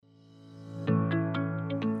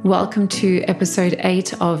Welcome to episode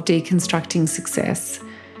 8 of Deconstructing Success.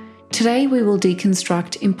 Today we will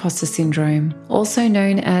deconstruct imposter syndrome, also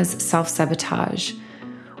known as self-sabotage.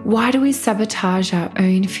 Why do we sabotage our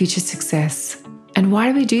own future success? And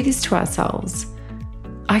why do we do this to ourselves?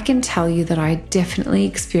 I can tell you that I definitely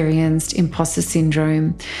experienced imposter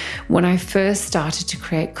syndrome when I first started to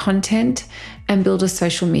create content and build a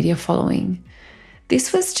social media following.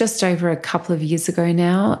 This was just over a couple of years ago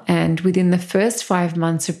now, and within the first 5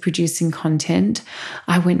 months of producing content,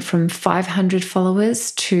 I went from 500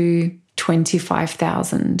 followers to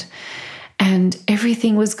 25,000. And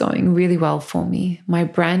everything was going really well for me. My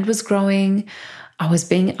brand was growing. I was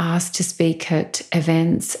being asked to speak at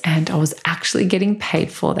events, and I was actually getting paid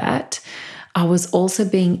for that. I was also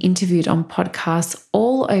being interviewed on podcasts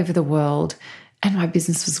all over the world, and my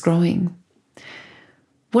business was growing.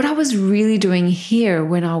 What I was really doing here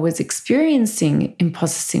when I was experiencing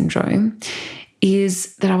imposter syndrome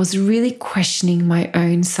is that I was really questioning my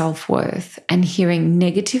own self-worth and hearing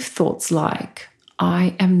negative thoughts like,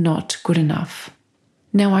 I am not good enough.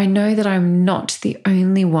 Now, I know that I'm not the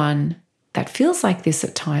only one that feels like this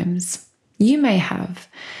at times. You may have.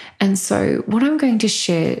 And so what I'm going to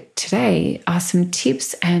share today are some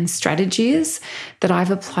tips and strategies that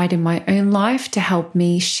I've applied in my own life to help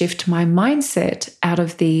me shift my mindset out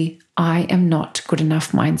of the I am not good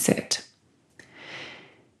enough mindset.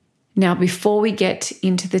 Now, before we get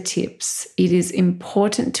into the tips, it is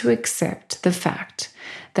important to accept the fact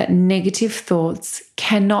that negative thoughts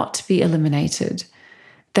cannot be eliminated.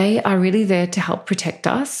 They are really there to help protect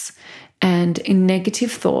us. And in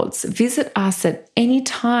negative thoughts, visit us at any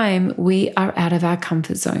time we are out of our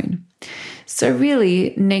comfort zone. So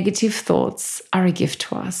really, negative thoughts are a gift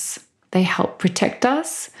to us. They help protect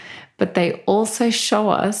us, but they also show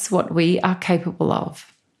us what we are capable of.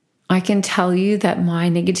 I can tell you that my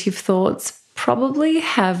negative thoughts probably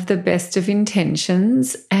have the best of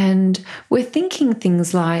intentions, and we're thinking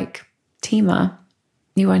things like, Tima,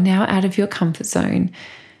 you are now out of your comfort zone.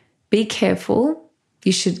 Be careful.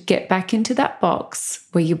 You should get back into that box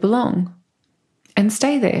where you belong and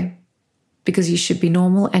stay there because you should be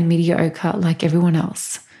normal and mediocre like everyone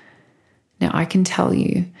else. Now, I can tell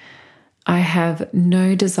you, I have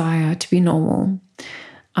no desire to be normal.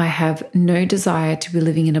 I have no desire to be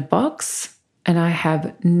living in a box, and I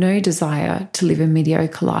have no desire to live a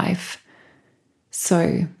mediocre life.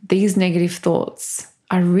 So these negative thoughts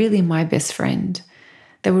are really my best friend.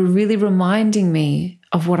 They were really reminding me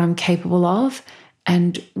of what I'm capable of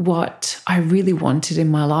and what I really wanted in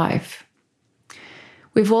my life.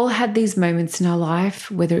 We've all had these moments in our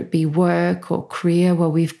life, whether it be work or career, where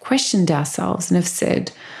we've questioned ourselves and have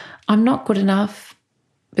said, I'm not good enough.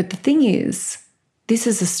 But the thing is, this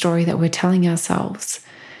is a story that we're telling ourselves.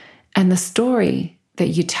 And the story that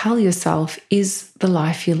you tell yourself is the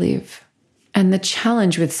life you live. And the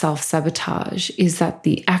challenge with self-sabotage is that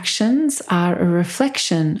the actions are a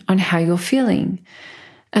reflection on how you're feeling.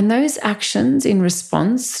 And those actions in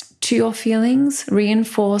response to your feelings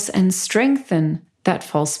reinforce and strengthen that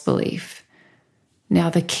false belief. Now,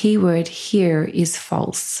 the key word here is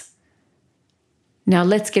false. Now,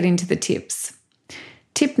 let's get into the tips.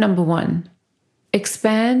 Tip number 1,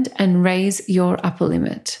 expand and raise your upper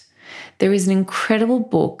limit. There is an incredible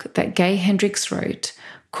book that Gay Hendricks wrote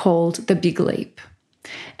called The Big Leap.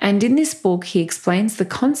 And in this book, he explains the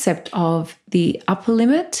concept of the upper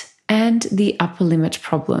limit and the upper limit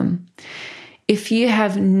problem. If you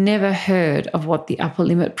have never heard of what the upper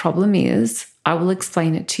limit problem is, I will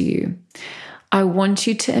explain it to you. I want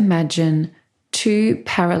you to imagine 2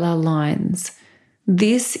 parallel lines.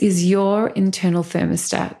 This is your internal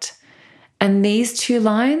thermostat. And these 2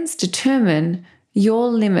 lines determine your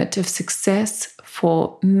limit of success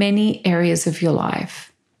for many areas of your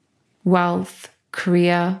life. Wealth,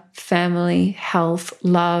 career, family, health,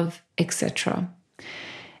 love, etc.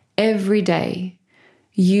 Every day,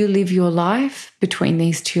 you live your life between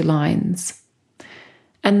these 2 lines.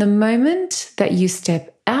 And the moment that you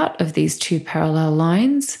step out of these 2 parallel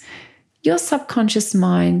lines, your subconscious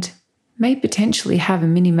mind may potentially have a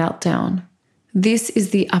mini meltdown. This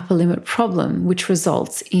is the upper limit problem, which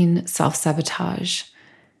results in self-sabotage.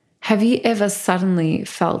 Have you ever suddenly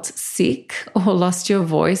felt sick or lost your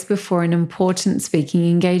voice before an important speaking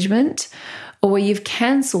engagement? Or where you've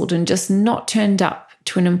cancelled and just not turned up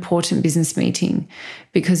to an important business meeting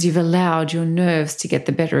because you've allowed your nerves to get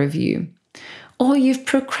the better of you? Or you've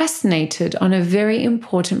procrastinated on a very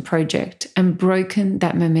important project and broken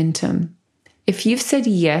that momentum? If you've said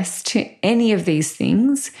yes to any of these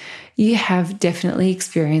things, you have definitely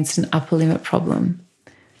experienced an upper limit problem.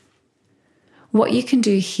 What you can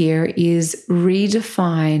do here is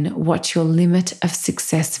redefine what your limit of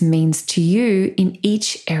success means to you in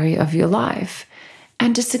each area of your life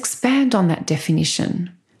and just expand on that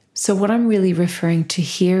definition. So what I'm really referring to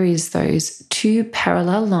here is those two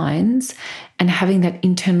parallel lines and having that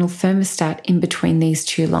internal thermostat in between these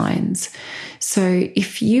two lines. So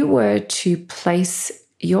if you were to place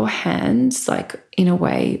your hands, like in a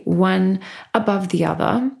way, one above the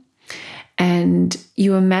other, and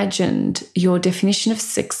you imagined your definition of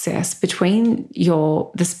success between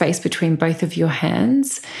the space between both of your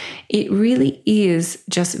hands, it really is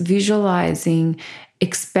just visualizing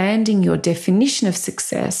expanding your definition of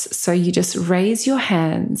success. So you just raise your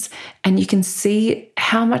hands and you can see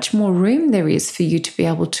how much more room there is for you to be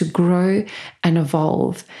able to grow and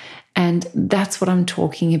evolve. And that's what I'm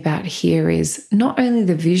talking about here, is not only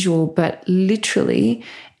the visual, but literally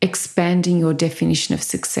expanding your definition of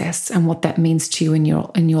success and what that means to you in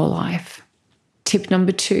your life. Tip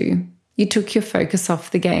number 2, you took your focus off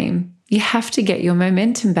the game. You have to get your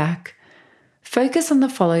momentum back. Focus on the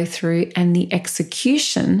follow through and the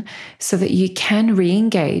execution so that you can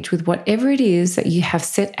re-engage with whatever it is that you have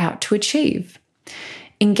set out to achieve.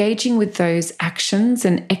 Engaging with those actions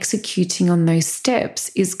and executing on those steps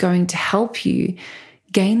is going to help you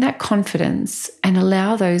gain that confidence and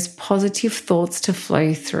allow those positive thoughts to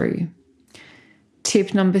flow through.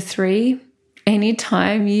 Tip number 3,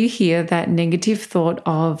 anytime you hear that negative thought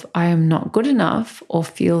of, I am not good enough, or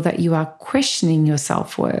feel that you are questioning your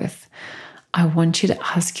self-worth, I want you to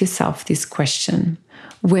ask yourself this question: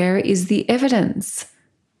 where is the evidence?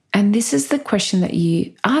 And this is the question that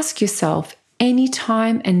you ask yourself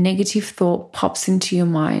anytime a negative thought pops into your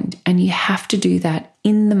mind, and you have to do that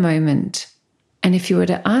in the moment. And if you were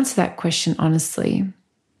to answer that question honestly,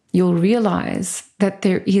 you'll realize that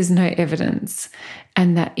there is no evidence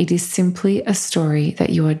and that it is simply a story that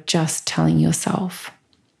you are just telling yourself.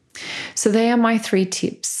 So they are my 3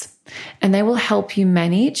 tips, and they will help you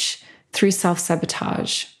manage through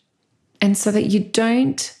self-sabotage, and so that you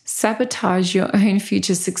don't sabotage your own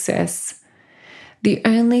future success. The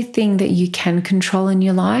only thing that you can control in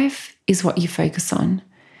your life is what you focus on.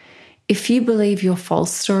 If you believe your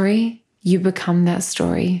false story, you become that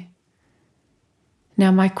story.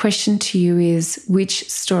 Now, my question to you is, which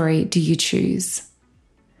story do you choose?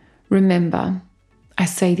 Remember, I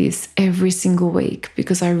say this every single week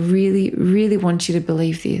because I really, really want you to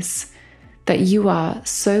believe this, that you are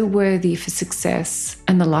so worthy for success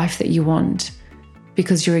and the life that you want,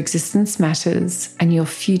 because your existence matters and your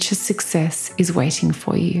future success is waiting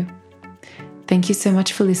for you. Thank you so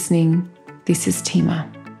much for listening. This is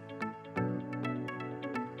Tima.